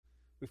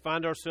We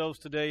find ourselves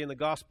today in the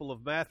Gospel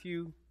of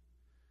Matthew,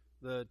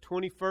 the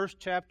 21st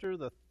chapter,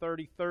 the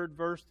 33rd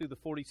verse through the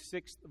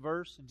 46th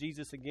verse.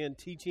 Jesus again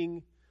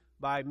teaching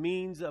by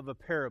means of a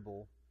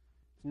parable.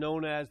 It's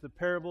known as the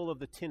parable of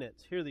the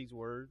tenants. Hear these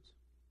words.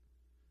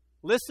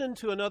 Listen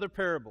to another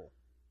parable.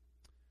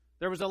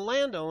 There was a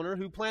landowner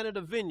who planted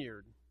a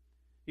vineyard.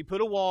 He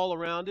put a wall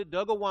around it,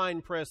 dug a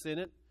wine press in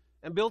it,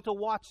 and built a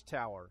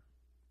watchtower.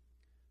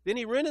 Then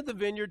he rented the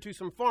vineyard to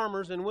some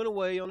farmers and went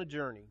away on a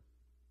journey.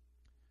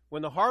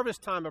 When the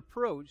harvest time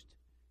approached,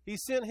 he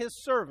sent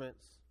his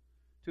servants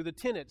to the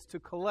tenants to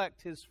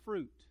collect his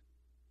fruit.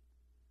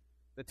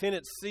 The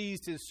tenants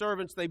seized his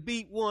servants. They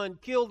beat one,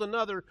 killed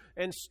another,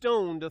 and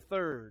stoned a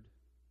third.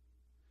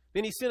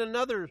 Then he sent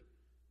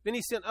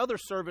other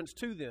servants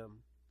to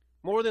them,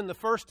 more than the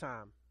first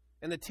time,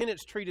 and the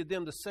tenants treated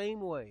them the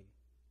same way.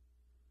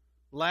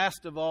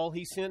 Last of all,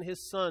 he sent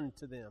his son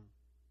to them.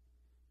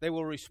 They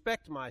will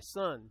respect my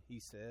son, he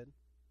said.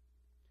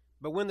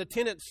 But when the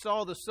tenants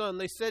saw the son,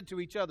 they said to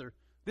each other,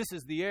 "This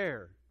is the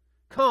heir.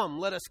 Come,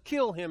 let us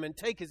kill him and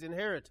take his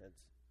inheritance."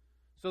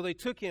 So they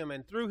took him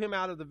and threw him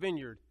out of the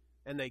vineyard,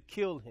 and they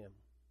killed him.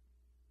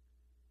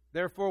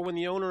 Therefore, when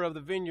the owner of the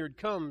vineyard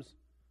comes,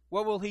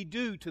 what will he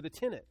do to the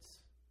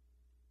tenants?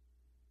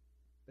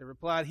 They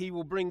replied, "He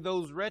will bring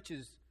those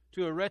wretches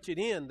to a wretched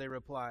end," they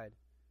replied.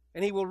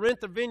 "And he will rent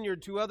the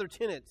vineyard to other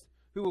tenants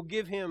who will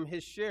give him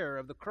his share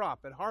of the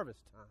crop at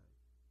harvest time."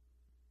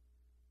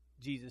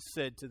 Jesus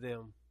said to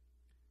them,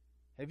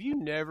 "Have you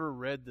never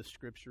read the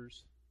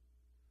Scriptures?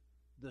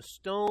 The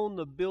stone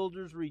the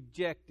builders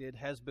rejected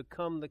has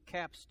become the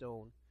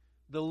capstone.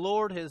 The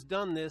Lord has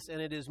done this,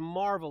 and it is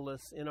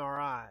marvelous in our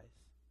eyes.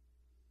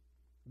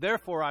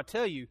 Therefore, I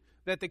tell you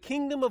that the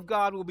kingdom of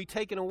God will be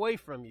taken away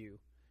from you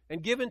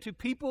and given to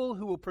people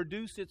who will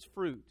produce its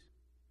fruit.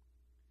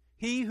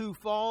 He who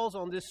falls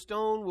on this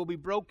stone will be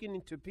broken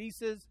into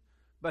pieces,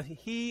 but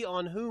he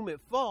on whom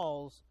it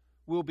falls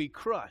will be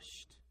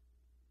crushed."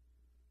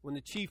 When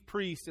the chief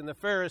priests and the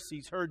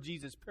Pharisees heard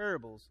Jesus'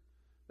 parables,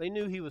 they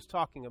knew he was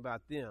talking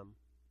about them.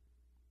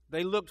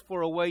 They looked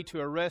for a way to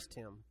arrest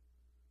him,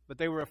 but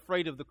they were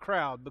afraid of the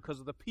crowd because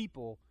of the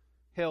people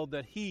held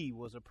that he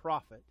was a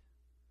prophet.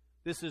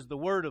 This is the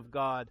word of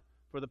God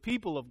for the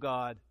people of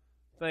God.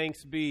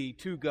 Thanks be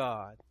to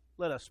God.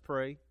 Let us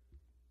pray.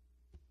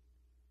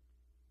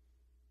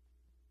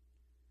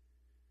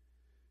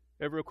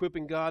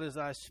 Ever-equipping God, as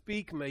I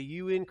speak, may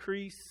you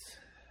increase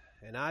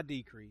and I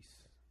decrease.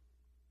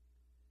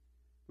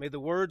 May the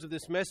words of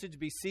this message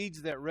be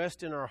seeds that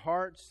rest in our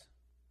hearts,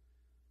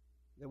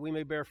 that we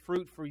may bear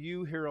fruit for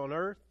you here on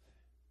earth.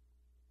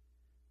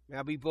 May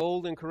I be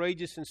bold and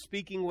courageous in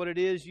speaking what it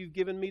is you've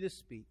given me to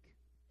speak.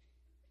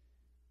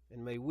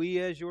 And may we,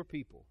 as your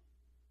people,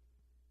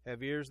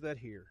 have ears that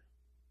hear.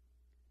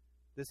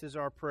 This is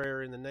our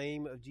prayer in the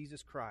name of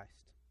Jesus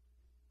Christ.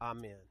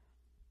 Amen.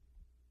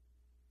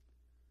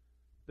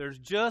 There's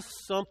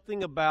just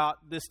something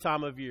about this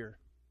time of year.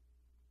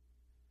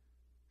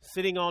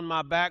 Sitting on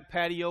my back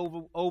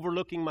patio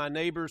overlooking my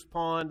neighbor's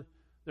pond,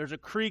 there's a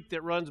creek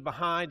that runs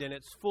behind and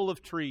it's full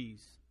of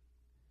trees.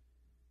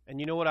 And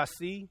you know what I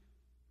see?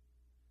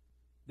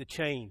 The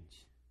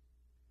change.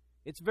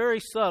 It's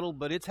very subtle,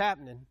 but it's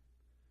happening.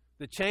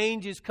 The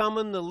change is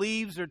coming. The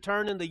leaves are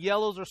turning. The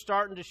yellows are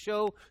starting to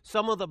show.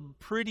 Some of the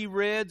pretty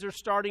reds are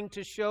starting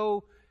to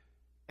show.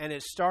 And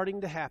it's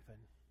starting to happen.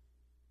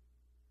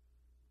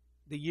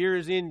 The year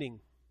is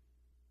ending.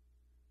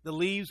 The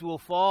leaves will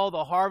fall.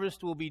 The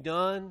harvest will be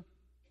done.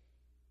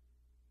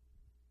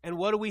 And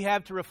what do we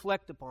have to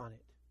reflect upon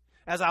it?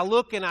 As I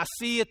look and I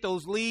see at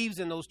those leaves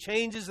and those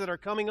changes that are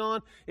coming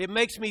on, it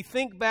makes me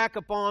think back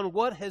upon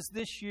what has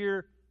this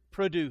year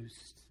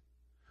produced.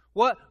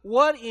 What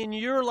in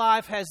your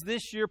life has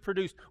this year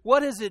produced?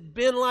 What has it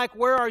been like?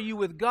 Where are you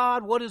with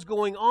God? What is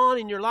going on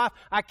in your life?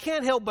 I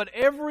can't help but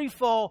every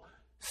fall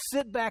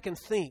sit back and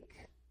think.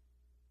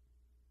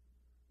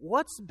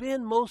 What's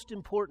been most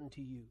important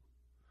to you?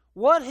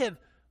 What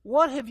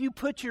have you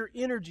put your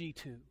energy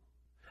to?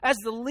 As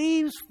the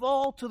leaves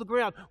fall to the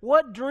ground,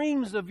 what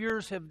dreams of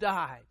yours have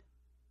died?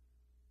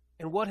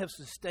 And what have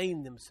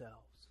sustained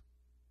themselves?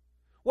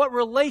 What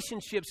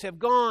relationships have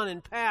gone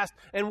and passed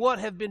and what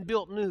have been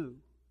built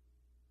new?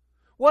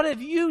 What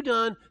have you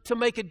done to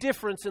make a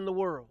difference in the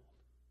world?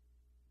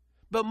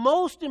 But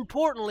most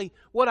importantly,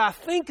 what I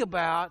think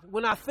about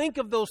when I think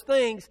of those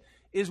things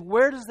is,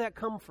 where does that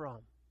come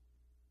from?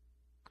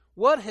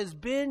 What has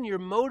been your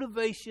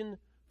motivation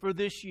for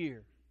this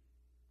year?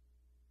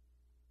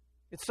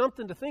 It's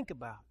something to think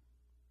about.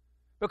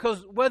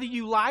 Because whether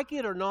you like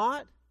it or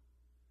not,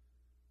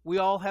 we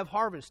all have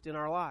harvest in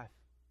our life.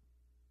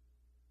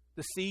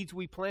 The seeds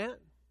we plant,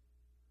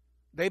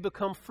 they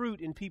become fruit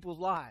in people's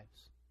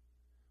lives.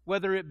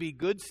 Whether it be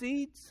good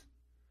seeds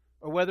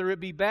or whether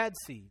it be bad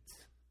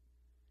seeds.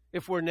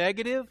 If we're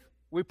negative,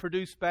 we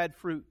produce bad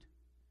fruit.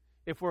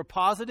 If we're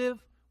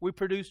positive, we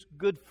produce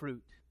good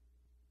fruit.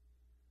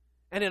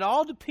 And it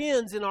all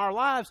depends in our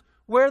lives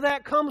where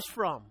that comes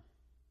from.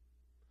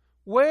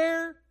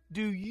 Where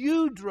do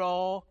you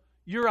draw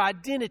your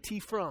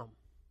identity from?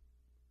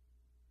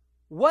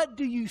 What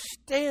do you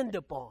stand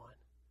upon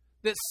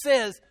that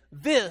says,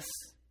 this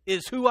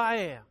is who I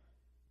am?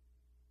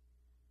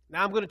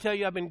 Now, I'm going to tell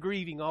you, I've been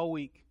grieving all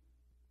week.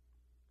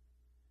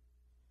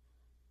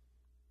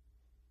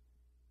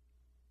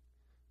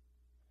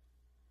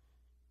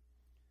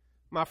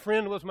 My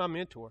friend was my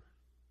mentor,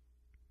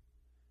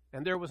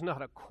 and there was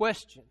not a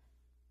question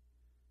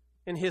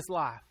in his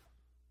life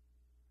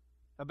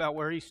about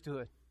where he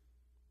stood.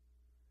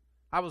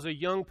 I was a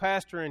young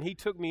pastor, and he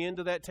took me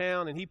into that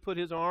town, and he put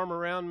his arm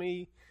around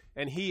me,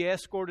 and he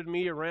escorted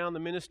me around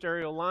the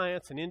Ministerial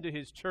Alliance and into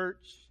his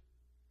church.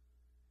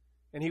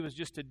 And he was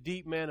just a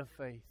deep man of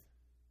faith.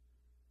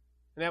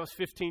 And that was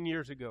 15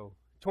 years ago,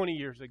 20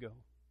 years ago.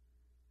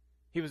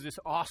 He was this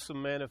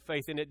awesome man of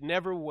faith, and it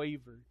never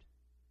wavered.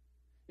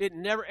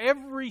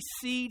 Every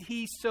seed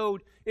he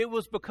sowed, it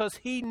was because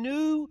he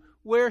knew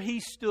where he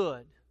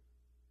stood.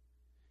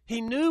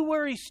 He knew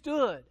where he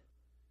stood.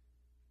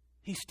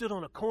 He stood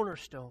on a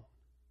cornerstone.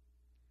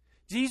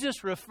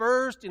 Jesus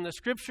refers in the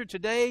Scripture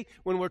today,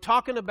 when we're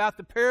talking about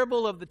the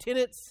parable of the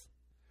tenants,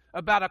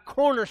 about a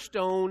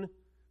cornerstone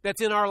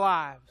that's in our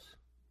lives.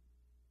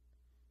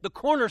 The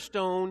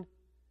cornerstone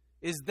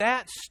is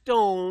that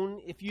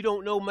stone, if you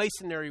don't know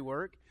masonry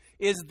work,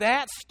 is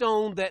that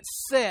stone that's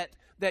set,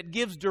 that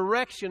gives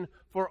direction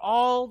for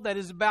all that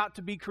is about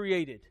to be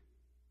created.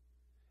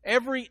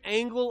 Every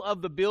angle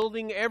of the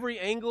building, every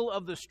angle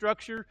of the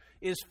structure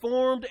is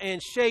formed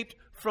and shaped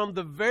from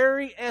the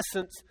very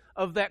essence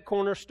of that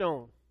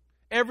cornerstone.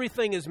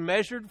 Everything is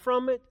measured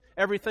from it.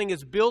 Everything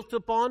is built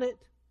upon it.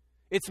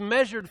 It's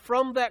measured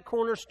from that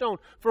cornerstone.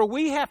 For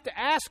we have to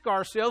ask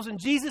ourselves, and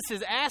Jesus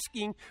is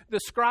asking the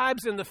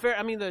scribes and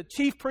the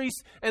chief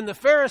priests and the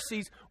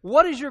Pharisees,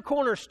 what is your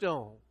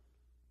cornerstone?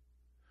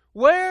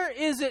 Where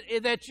is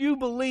it that you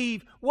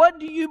believe? What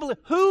do you believe?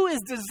 Who is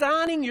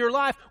designing your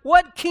life?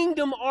 What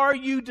kingdom are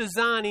you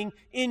designing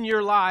in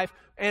your life?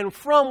 And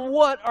from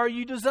what are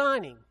you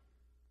designing?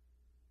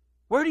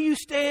 Where do you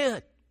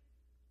stand?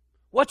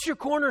 What's your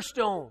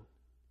cornerstone?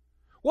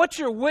 What's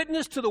your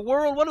witness to the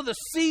world? What are the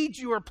seeds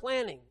you are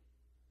planting?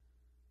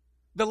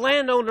 The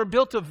landowner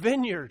built a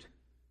vineyard,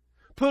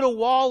 put a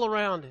wall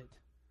around it,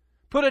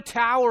 put a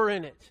tower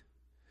in it,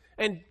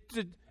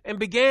 and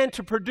began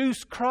to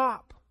produce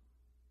crop.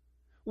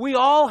 We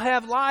all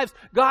have lives.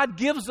 God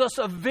gives us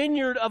a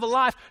vineyard of a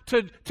life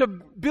to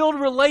build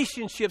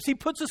relationships. He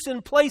puts us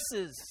in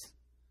places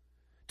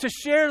to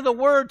share the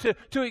word,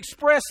 to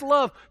express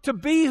love, to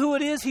be who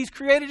it is He's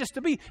created us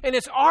to be. And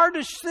it's our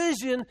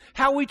decision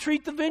how we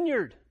treat the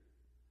vineyard.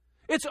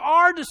 It's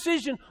our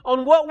decision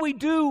on what we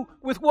do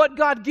with what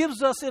God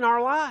gives us in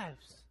our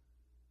lives.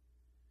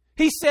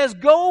 He says,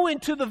 go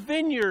into the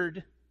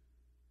vineyard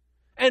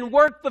and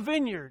work the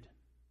vineyard.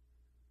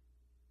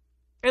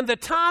 And the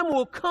time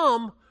will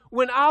come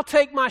when I'll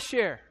take my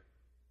share.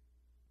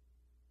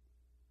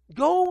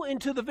 Go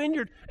into the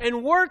vineyard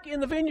and work in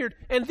the vineyard.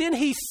 And then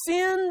He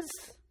sends,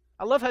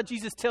 I love how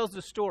Jesus tells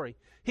the story.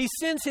 He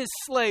sends His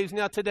slaves.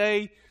 Now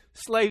today,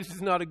 slaves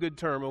is not a good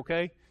term,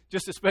 okay?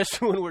 Just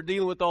especially when we're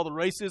dealing with all the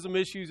racism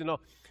issues and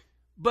all.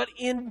 But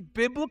in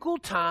biblical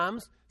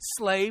times,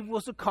 slave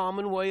was a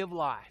common way of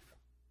life.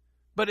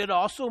 But it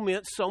also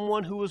meant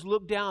someone who was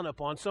looked down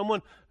upon,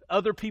 someone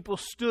other people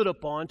stood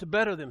upon to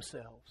better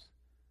themselves.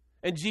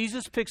 And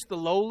Jesus picks the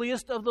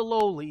lowliest of the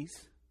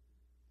lowlies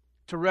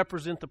to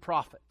represent the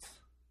prophets.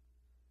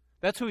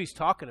 That's who He's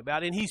talking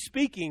about. And He's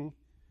speaking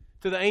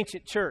to the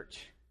ancient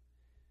church.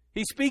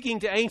 He's speaking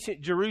to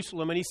ancient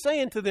Jerusalem. And He's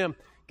saying to them,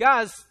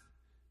 guys,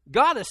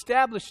 God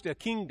established a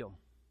kingdom.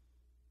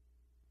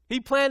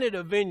 He planted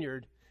a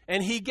vineyard.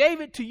 And He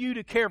gave it to you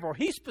to care for.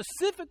 He's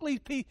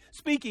specifically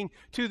speaking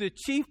to the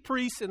chief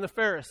priests and the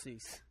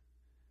Pharisees.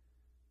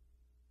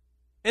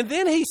 And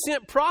then He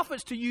sent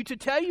prophets to you to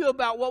tell you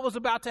about what was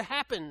about to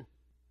happen.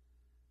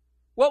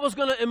 What was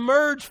going to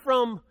emerge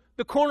from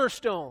the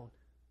cornerstone.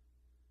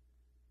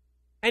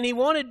 And He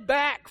wanted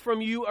back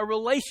from you a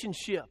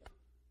relationship.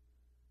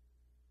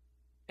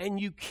 And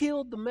you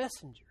killed the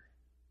messenger.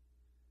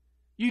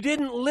 You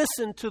didn't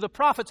listen to the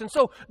prophets. And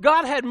so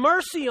God had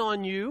mercy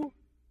on you.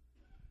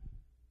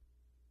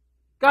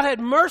 God had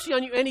mercy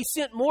on you, and He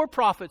sent more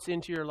prophets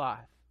into your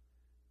life.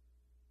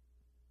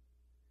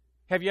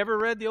 Have you ever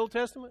read the Old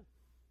Testament?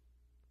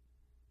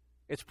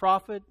 It's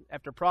prophet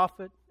after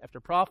prophet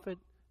after prophet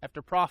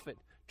after prophet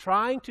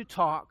trying to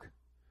talk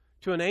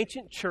to an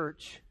ancient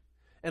church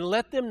and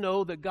let them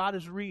know that God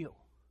is real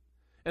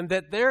and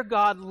that their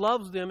God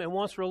loves them and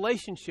wants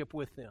relationship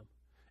with them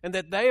and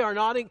that they are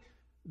not in...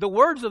 The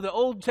words of the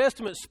Old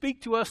Testament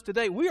speak to us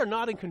today. We are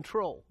not in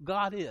control.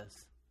 God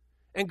is.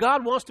 And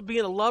God wants to be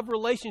in a love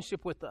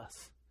relationship with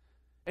us.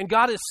 And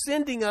God is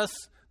sending us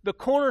the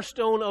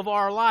cornerstone of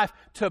our life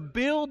to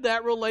build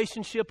that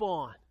relationship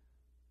on.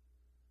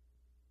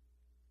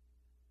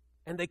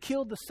 And they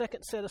killed the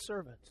second set of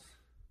servants.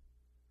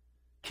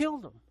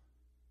 Killed them.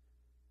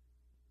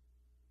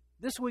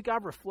 This week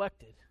I've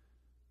reflected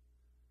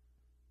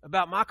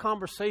about my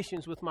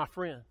conversations with my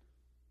friend.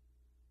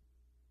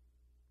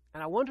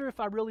 And I wonder if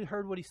I really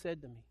heard what he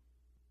said to me.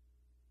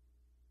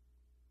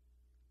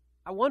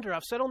 I wonder,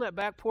 I've sat on that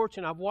back porch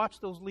and I've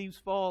watched those leaves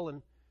fall,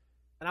 and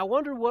I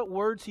wonder what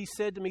words he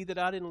said to me that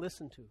I didn't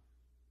listen to.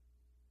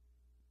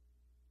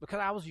 Because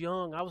I was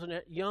young. I was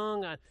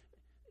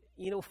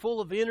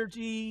full of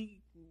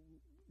energy,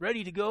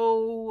 ready to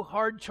go,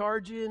 hard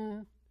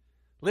charging,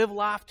 live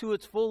life to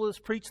its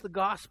fullest, preach the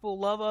gospel,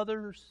 love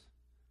others.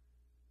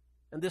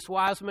 And this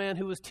wise man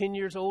who was 10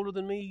 years older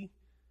than me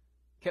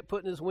kept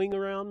putting his wing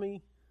around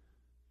me,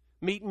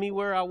 meeting me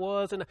where I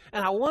was. And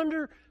I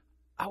wonder,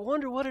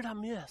 what did I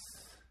miss?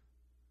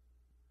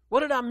 What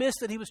did I miss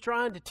that he was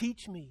trying to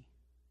teach me?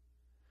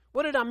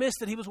 What did I miss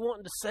that he was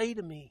wanting to say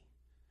to me?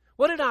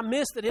 What did I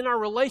miss that in our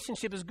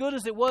relationship, as good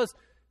as it was,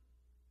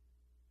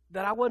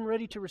 that I wasn't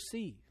ready to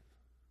receive?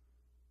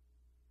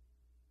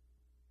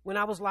 When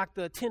I was like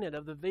the tenant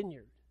of the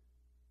vineyard,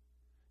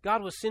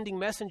 God was sending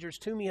messengers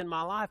to me in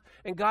my life,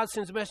 and God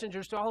sends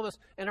messengers to all of us.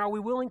 And are we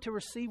willing to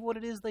receive what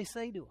it is they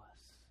say to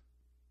us?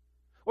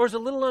 Or is it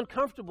a little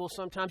uncomfortable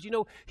sometimes? You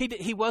know,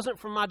 he wasn't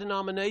from my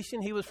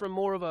denomination. He was from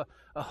more of a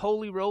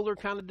holy roller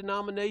kind of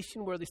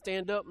denomination where they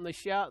stand up and they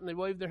shout and they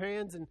wave their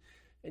hands. And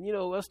you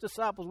know, us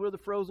disciples, we're the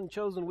frozen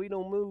chosen. We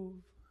don't move.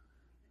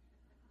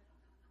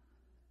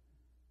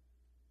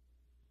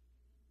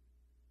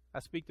 I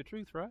speak the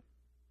truth, right?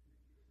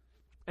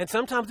 And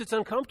sometimes it's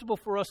uncomfortable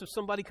for us if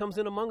somebody comes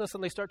in among us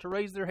and they start to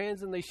raise their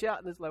hands and they shout,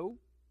 and it's like, oh,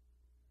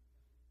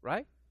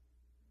 right?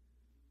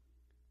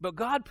 But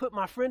God put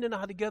my friend and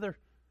I together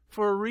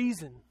for a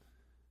reason.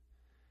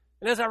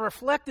 And as I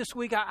reflect this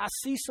week, I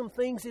see some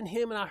things in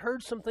him, and I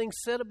heard some things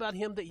said about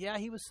him that,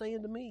 he was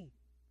saying to me.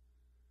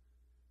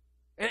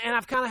 And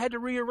I've kind of had to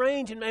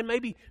rearrange and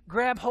maybe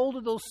grab hold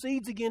of those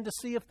seeds again to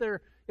see if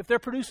they're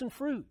producing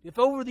fruit. If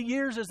over the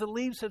years, as the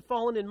leaves had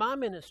fallen in my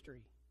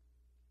ministry,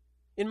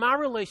 in my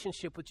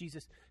relationship with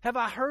Jesus, have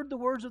I heard the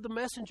words of the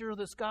messenger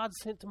that God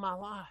sent to my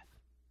life?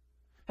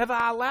 Have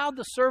I allowed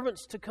the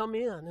servants to come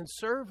in and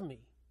serve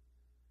me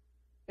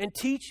and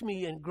teach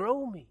me and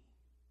grow me?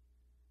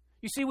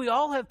 You see, we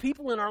all have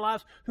people in our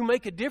lives who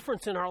make a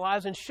difference in our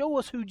lives and show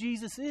us who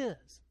Jesus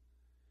is.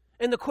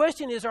 And the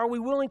question is, are we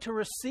willing to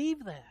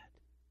receive that?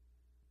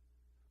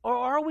 Or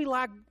are we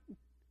like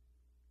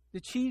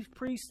the chief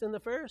priests and the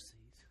Pharisees?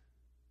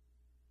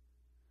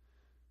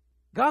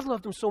 God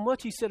loved them so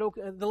much, he said,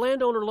 okay, the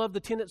landowner loved the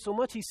tenant so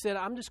much, he said,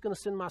 I'm just going to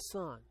send my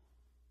son.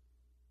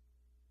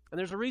 And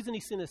there's a reason he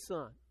sent his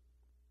son.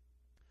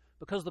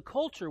 Because the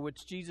culture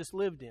which Jesus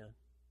lived in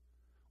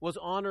was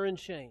honor and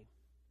shame.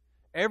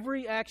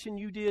 Every action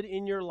you did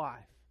in your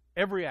life,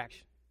 every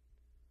action,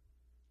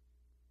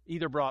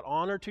 either brought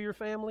honor to your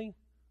family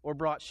or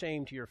brought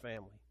shame to your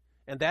family.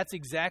 And that's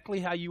exactly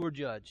how you were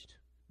judged.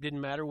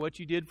 Didn't matter what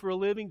you did for a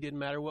living, didn't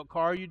matter what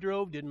car you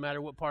drove, didn't matter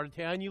what part of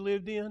town you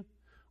lived in.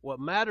 What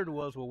mattered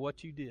was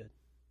what you did.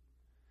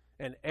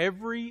 And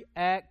every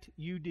act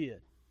you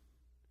did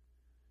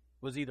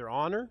was either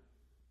honor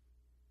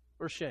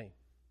or shame.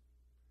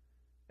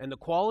 And the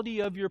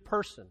quality of your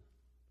person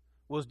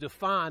was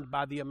defined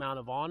by the amount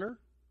of honor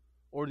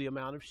or the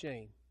amount of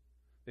shame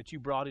that you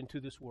brought into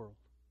this world.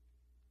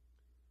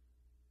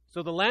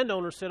 So the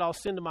landowner said, I'll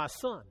send my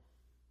son.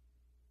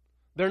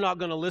 They're not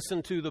going to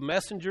listen to the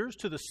messengers,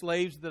 to the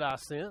slaves that I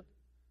sent,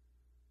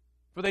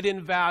 for they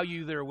didn't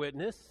value their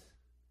witness.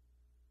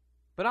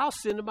 But I'll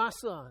send my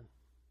son.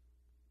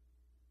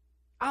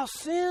 I'll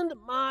send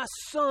my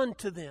son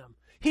to them.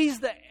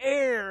 He's the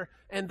heir,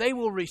 and they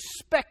will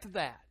respect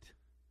that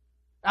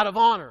out of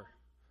honor.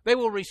 They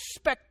will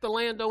respect the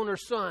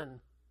landowner's son.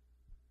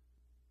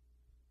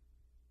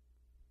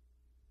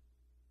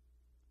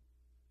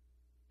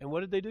 And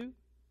what did they do?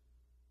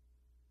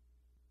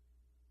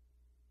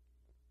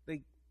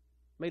 They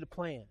made a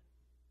plan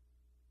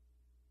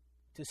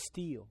to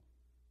steal,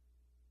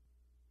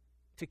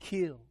 to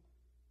kill,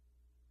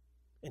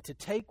 and to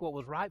take what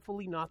was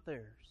rightfully not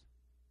theirs.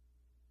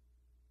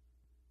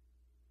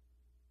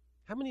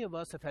 How many of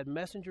us have had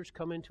messengers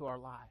come into our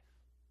life,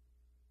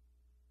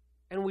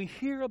 and we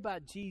hear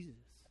about Jesus,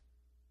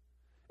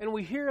 and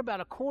we hear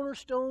about a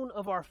cornerstone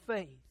of our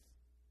faith,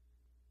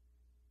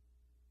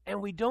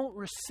 and we don't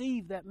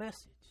receive that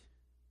message?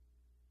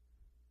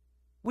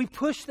 We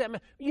push that.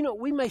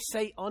 We may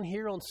say on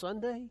here on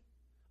Sunday,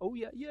 oh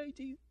yeah, yay,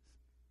 Jesus.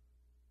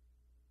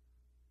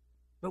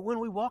 But when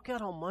we walk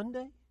out on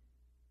Monday,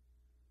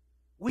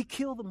 we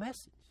kill the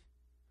message.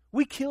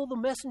 We kill the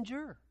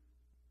messenger.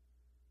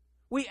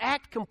 We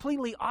act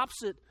completely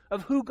opposite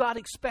of who God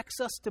expects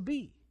us to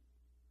be.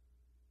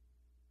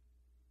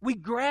 We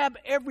grab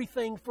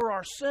everything for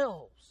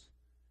ourselves.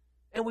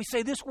 And we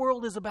say, this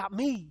world is about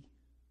me.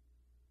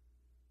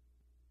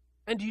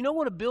 And do you know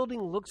what a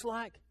building looks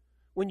like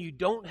when you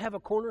don't have a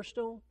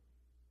cornerstone?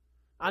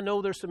 I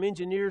know there's some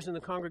engineers in the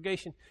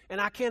congregation,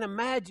 and I can't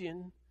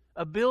imagine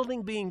a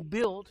building being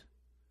built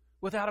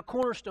without a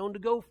cornerstone to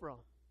go from.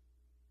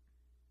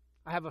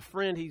 I have a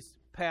friend, he's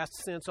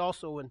passed since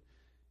also, and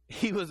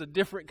he was a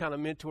different kind of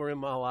mentor in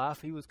my life.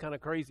 He was kind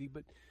of crazy,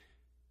 but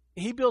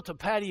he built a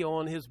patio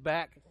on his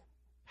back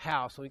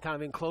house. So he kind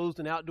of enclosed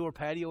an outdoor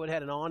patio. It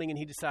had an awning, and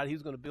he decided he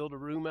was going to build a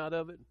room out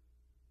of it.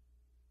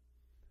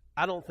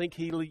 I don't think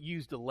he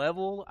used a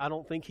level. I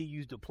don't think he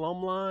used a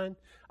plumb line.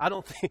 I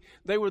don't think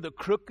they were the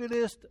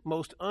crookedest,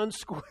 most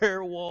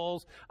unsquare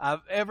walls I've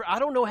ever. I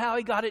don't know how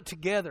he got it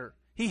together.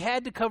 He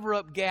had to cover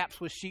up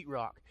gaps with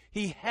sheetrock.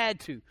 He had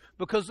to,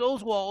 because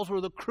those walls were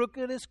the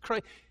crookedest.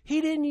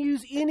 He didn't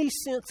use any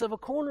sense of a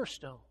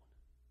cornerstone.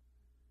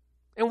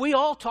 And we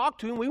all talked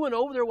to him. We went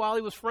over there while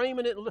he was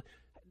framing it.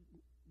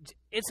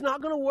 It's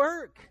not going to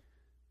work.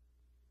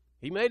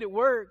 He made it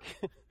work,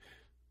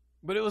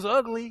 but it was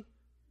ugly.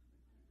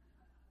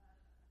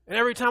 And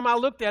every time I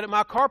looked at it,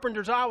 my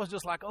carpenter's eye was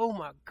just like, oh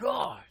my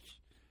gosh,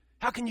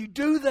 how can you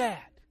do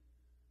that?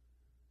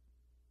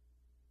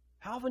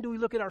 How often do we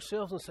look at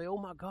ourselves and say, oh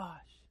my gosh,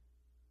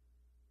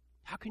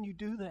 how can you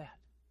do that?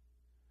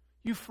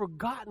 You've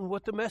forgotten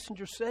what the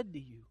messenger said to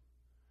you.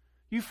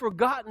 You've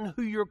forgotten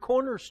who your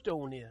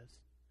cornerstone is.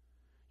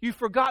 You've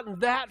forgotten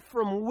that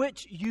from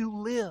which you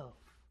live.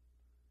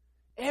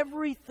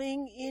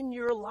 Everything in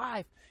your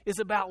life is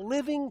about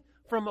living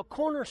from a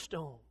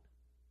cornerstone.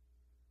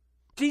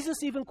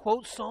 Jesus even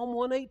quotes Psalm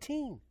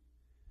 118.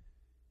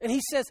 And he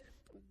says,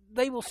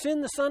 they will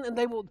send the Son, and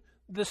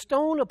the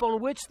stone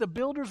upon which the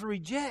builders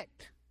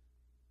reject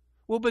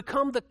will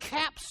become the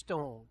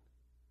capstone.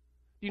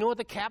 Do you know what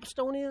the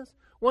capstone is?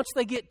 Once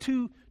they get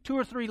two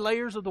or three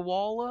layers of the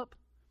wall up,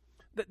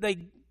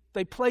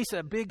 they place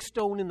a big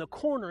stone in the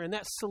corner, and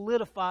that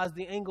solidifies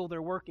the angle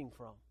they're working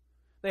from.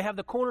 They have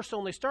the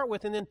cornerstone they start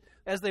with, and then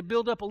as they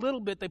build up a little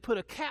bit, they put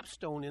a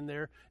capstone in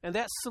there, and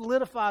that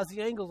solidifies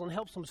the angles and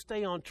helps them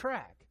stay on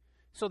track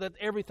so that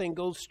everything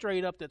goes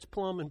straight up, that's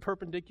plumb and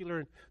perpendicular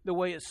and the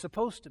way it's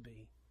supposed to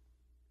be,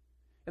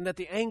 and that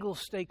the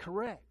angles stay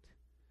correct.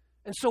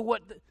 And so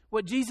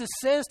what Jesus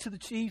says to the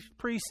chief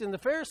priests and the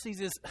Pharisees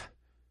is,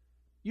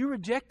 you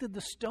rejected the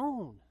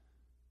stone.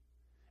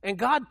 And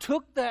God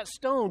took that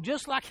stone,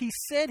 just like he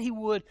said he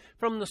would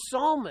from the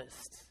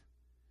psalmist,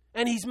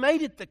 and he's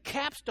made it the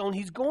capstone.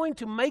 He's going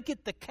to make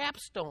it the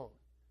capstone.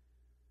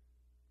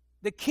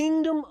 The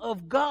kingdom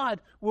of God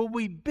will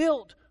be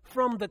built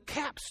from the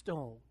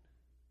capstone,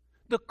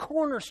 the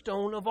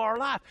cornerstone of our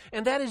life,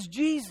 and that is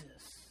Jesus.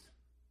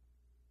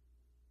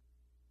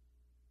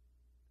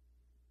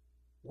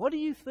 What do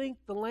you think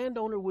the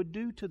landowner would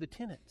do to the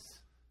tenants?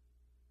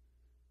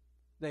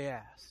 They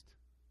asked.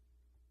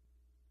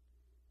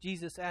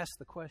 Jesus asked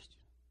the question.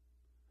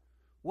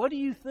 What do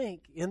you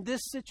think in this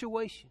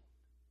situation,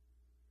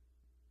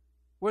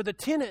 where the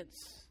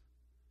tenants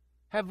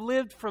have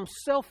lived from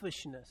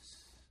selfishness,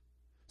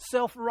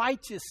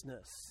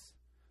 self-righteousness,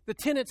 the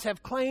tenants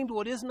have claimed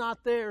what is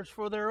not theirs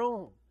for their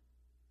own,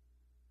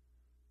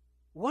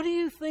 what do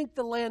you think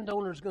the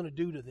landowner is going to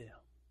do to them?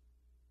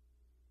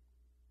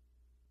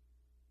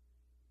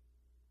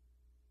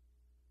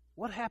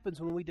 What happens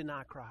when we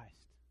deny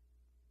Christ?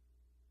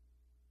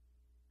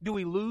 Do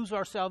we lose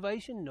our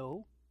salvation?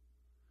 No.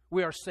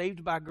 We are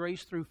saved by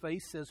grace through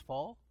faith, says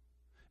Paul.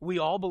 We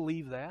all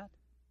believe that.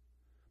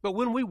 But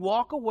when we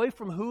walk away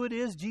from who it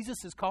is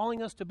Jesus is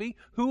calling us to be,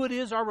 who it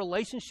is our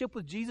relationship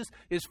with Jesus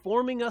is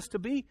forming us to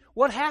be,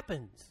 what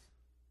happens?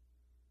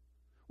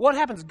 What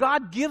happens?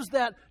 God gives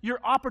that your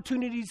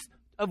opportunities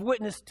of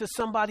witness to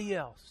somebody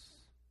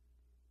else.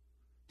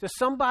 To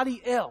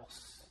somebody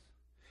else.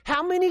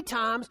 How many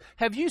times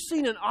have you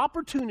seen an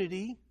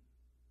opportunity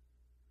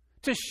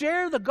to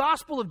share the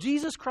gospel of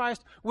Jesus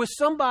Christ with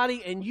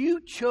somebody and you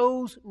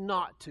chose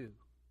not to?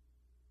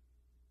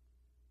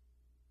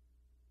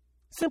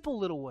 Simple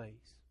little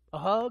ways. A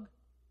hug,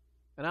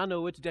 and I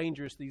know it's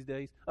dangerous these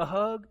days. A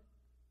hug,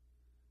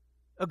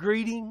 a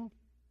greeting,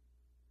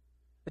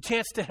 a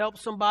chance to help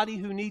somebody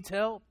who needs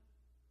help,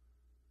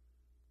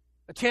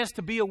 a chance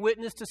to be a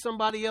witness to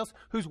somebody else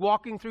who's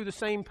walking through the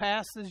same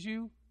paths as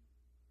you.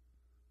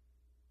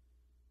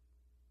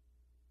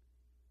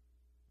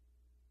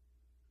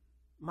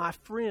 My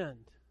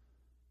friend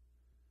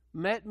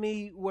met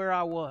me where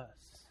I was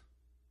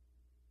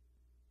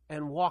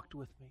and walked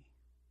with me.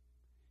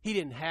 He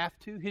didn't have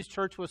to. His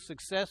church was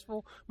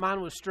successful.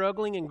 Mine was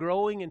struggling and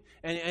growing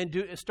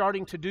and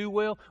starting to do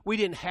well. We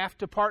didn't have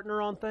to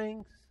partner on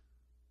things.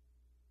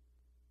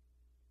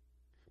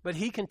 But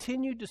he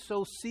continued to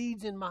sow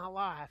seeds in my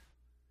life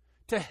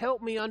to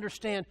help me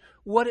understand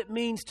what it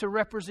means to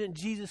represent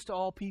Jesus to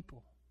all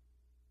people.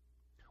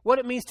 What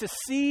it means to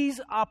seize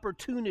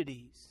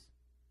opportunities.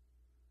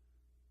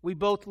 We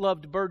both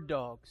loved bird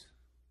dogs,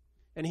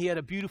 and he had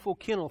a beautiful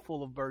kennel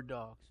full of bird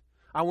dogs.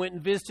 I went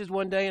and visited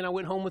one day, and I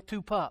went home with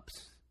 2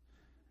 pups.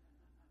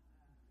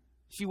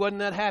 She wasn't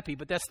that happy,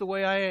 but that's the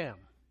way I am.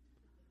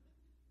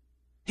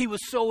 He was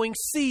sowing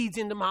seeds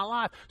into my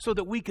life so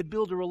that we could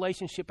build a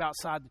relationship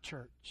outside the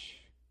church.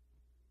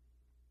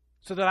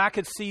 So that I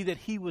could see that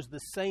he was the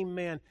same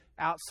man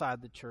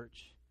outside the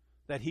church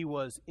that he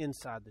was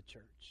inside the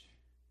church.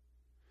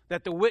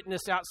 That the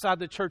witness outside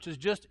the church is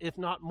just, if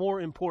not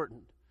more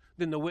important,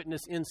 than the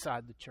witness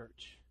inside the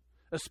church,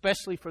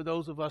 especially for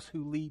those of us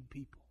who lead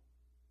people.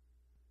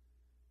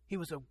 He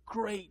was a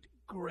great,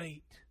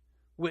 great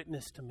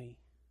witness to me.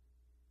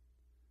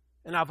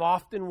 And I've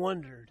often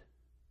wondered,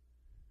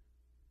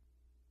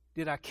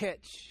 did I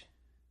catch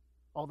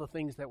all the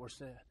things that were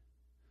said?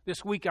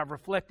 This week I've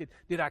reflected,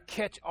 did I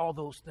catch all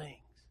those things?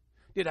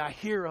 Did I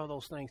hear all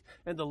those things?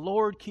 And the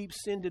Lord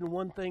keeps sending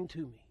one thing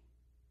to me.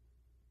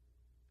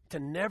 To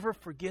never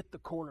forget the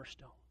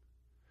cornerstone.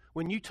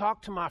 When you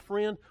talk to my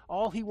friend,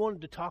 all he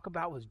wanted to talk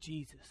about was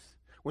Jesus.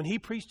 When he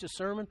preached a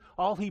sermon,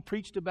 all he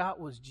preached about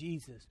was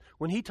Jesus.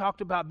 When he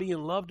talked about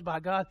being loved by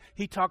God,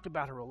 he talked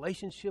about a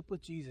relationship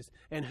with Jesus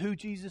and who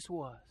Jesus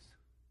was.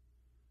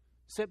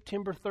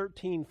 September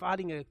 13,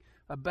 fighting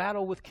a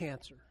battle with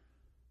cancer.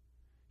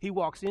 He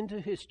walks into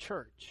his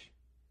church,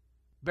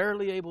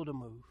 barely able to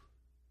move,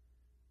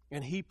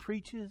 and he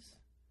preaches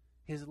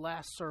his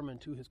last sermon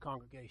to his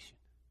congregation.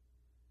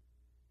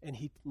 And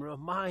he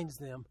reminds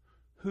them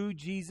who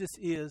Jesus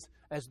is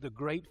as the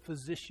great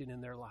physician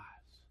in their lives.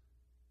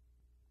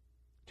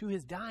 To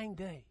his dying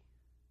day,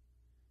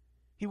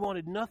 he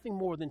wanted nothing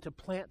more than to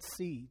plant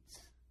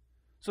seeds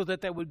so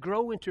that they would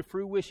grow into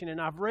fruition.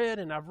 And I've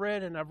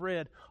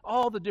read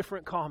all the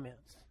different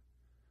comments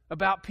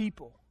about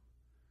people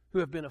who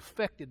have been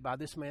affected by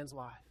this man's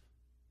life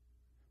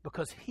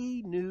because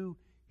he knew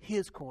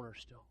his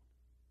cornerstone.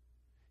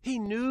 He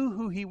knew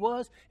who he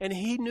was, and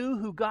he knew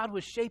who God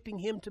was shaping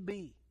him to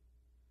be.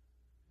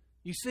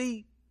 You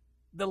see,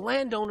 the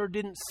landowner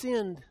didn't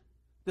send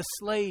the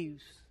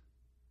slaves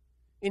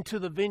into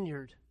the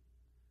vineyard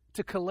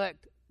to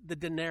collect the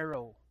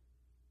denaro,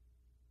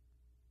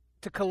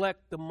 to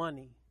collect the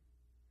money,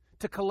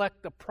 to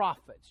collect the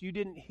profits. You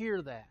didn't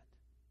hear that.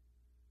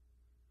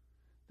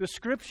 The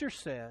Scripture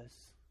says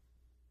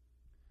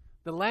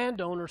the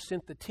landowner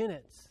sent the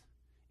tenants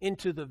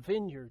into the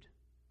vineyard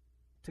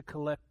to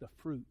collect the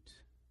fruit.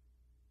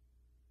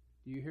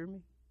 Do you hear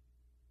me?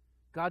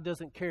 God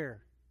doesn't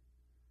care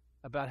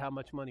about how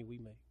much money we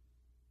make.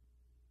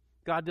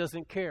 God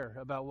doesn't care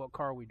about what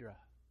car we drive.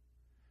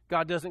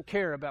 God doesn't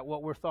care about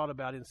what we're thought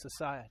about in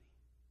society.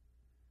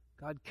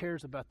 God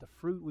cares about the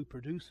fruit we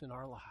produce in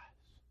our lives.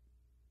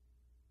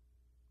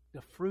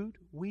 The fruit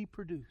we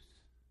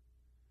produce.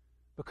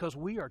 Because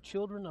we are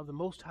children of the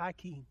Most High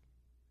King.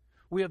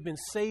 We have been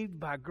saved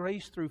by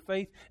grace through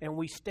faith, and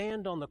we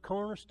stand on the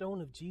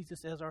cornerstone of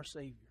Jesus as our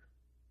Savior.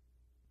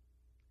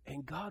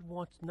 And God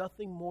wants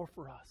nothing more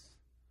for us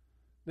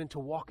than to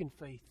walk in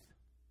faith.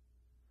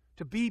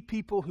 To be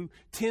people who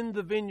tend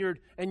the vineyard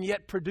and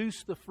yet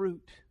produce the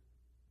fruit.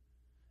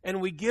 And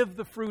we give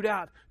the fruit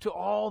out to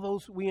all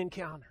those we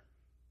encounter.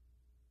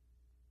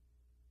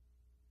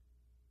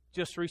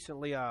 Just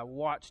recently I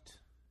watched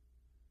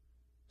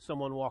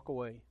someone walk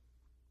away.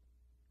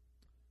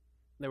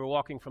 They were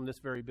walking from this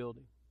very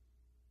building.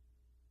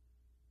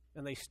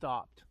 And they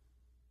stopped.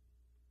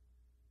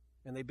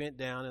 And they bent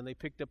down and they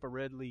picked up a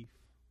red leaf.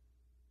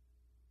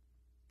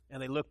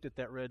 And they looked at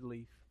that red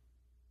leaf.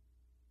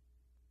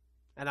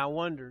 And I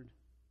wondered,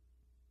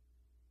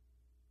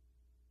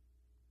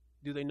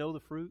 do they know the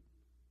fruit?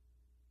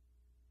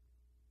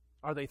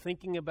 Are they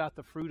thinking about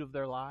the fruit of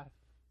their life?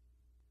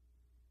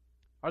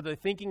 Are they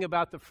thinking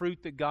about the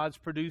fruit that God's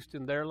produced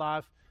in their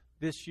life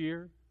this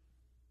year?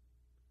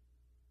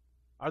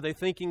 Are they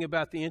thinking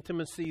about the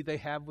intimacy they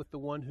have with the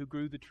one who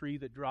grew the tree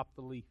that dropped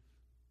the leaf?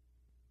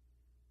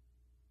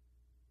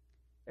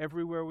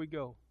 Everywhere we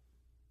go,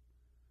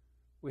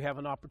 we have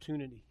an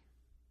opportunity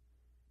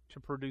to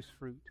produce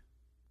fruit.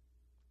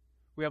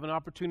 We have an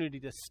opportunity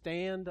to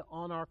stand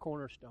on our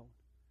cornerstone.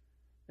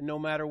 And no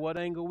matter what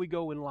angle we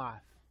go in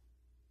life,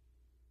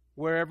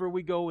 wherever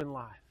we go in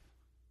life,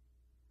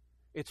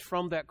 it's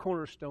from that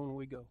cornerstone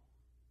we go.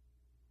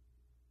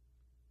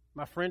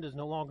 My friend is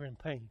no longer in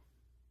pain.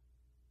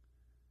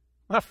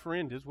 My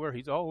friend is where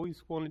he's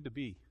always wanted to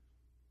be.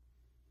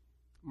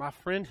 My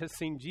friend has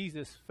seen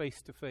Jesus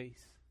face to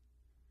face.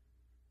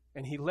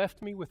 And he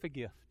left me with a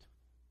gift.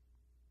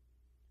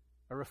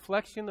 A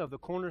reflection of the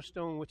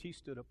cornerstone which he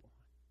stood upon.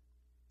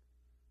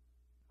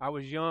 I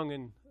was young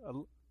and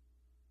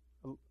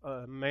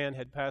a man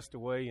had passed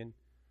away, and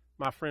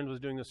my friend was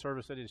doing the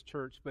service at his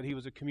church, but he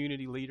was a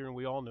community leader and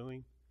we all knew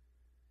him.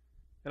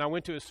 And I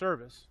went to his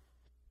service,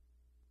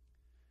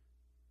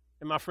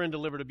 and my friend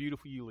delivered a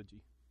beautiful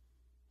eulogy.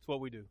 That's what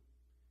we do.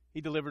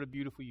 He delivered a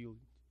beautiful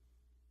eulogy.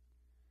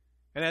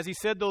 And as he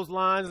said those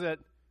lines that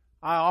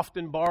I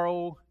often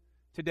borrow,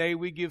 today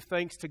we give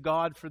thanks to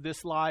God for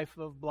this life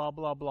of blah,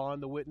 blah, blah,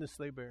 and the witness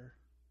they bear,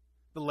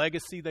 the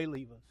legacy they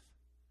leave us.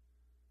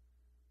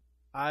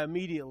 I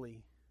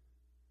immediately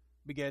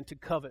began to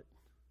covet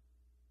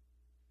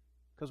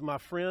because my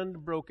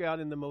friend broke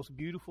out in the most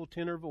beautiful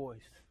tenor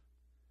voice.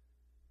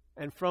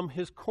 And from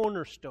his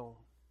cornerstone,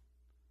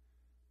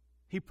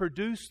 he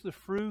produced the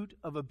fruit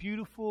of a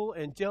beautiful,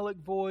 angelic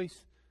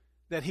voice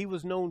that he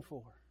was known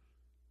for.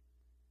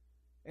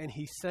 And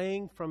he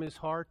sang from his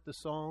heart the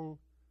song,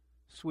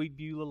 Sweet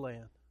Beulah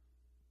Land.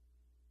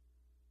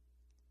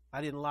 I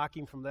didn't like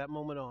him from that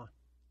moment on.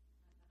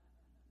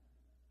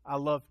 I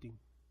loved him.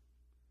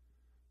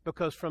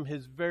 Because from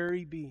his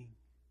very being,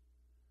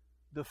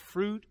 the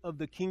fruit of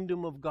the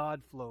kingdom of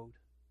God flowed,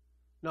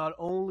 not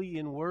only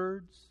in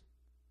words,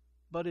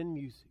 but in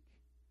music.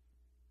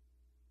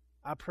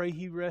 I pray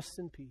he rests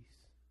in peace.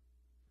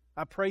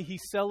 I pray he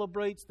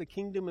celebrates the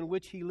kingdom in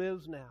which he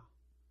lives now,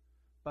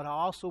 But I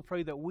also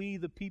pray that we,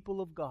 the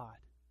people of God,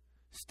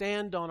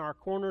 stand on our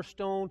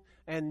cornerstone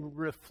and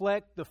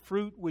reflect the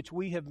fruit which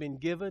we have been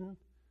given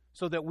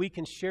so that we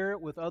can share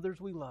it with others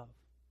we love.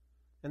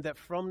 And that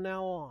from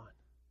now on,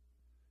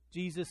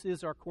 Jesus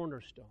is our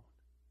cornerstone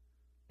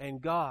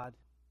and God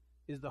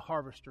is the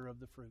harvester of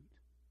the fruit.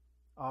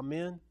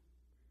 Amen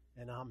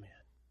and amen.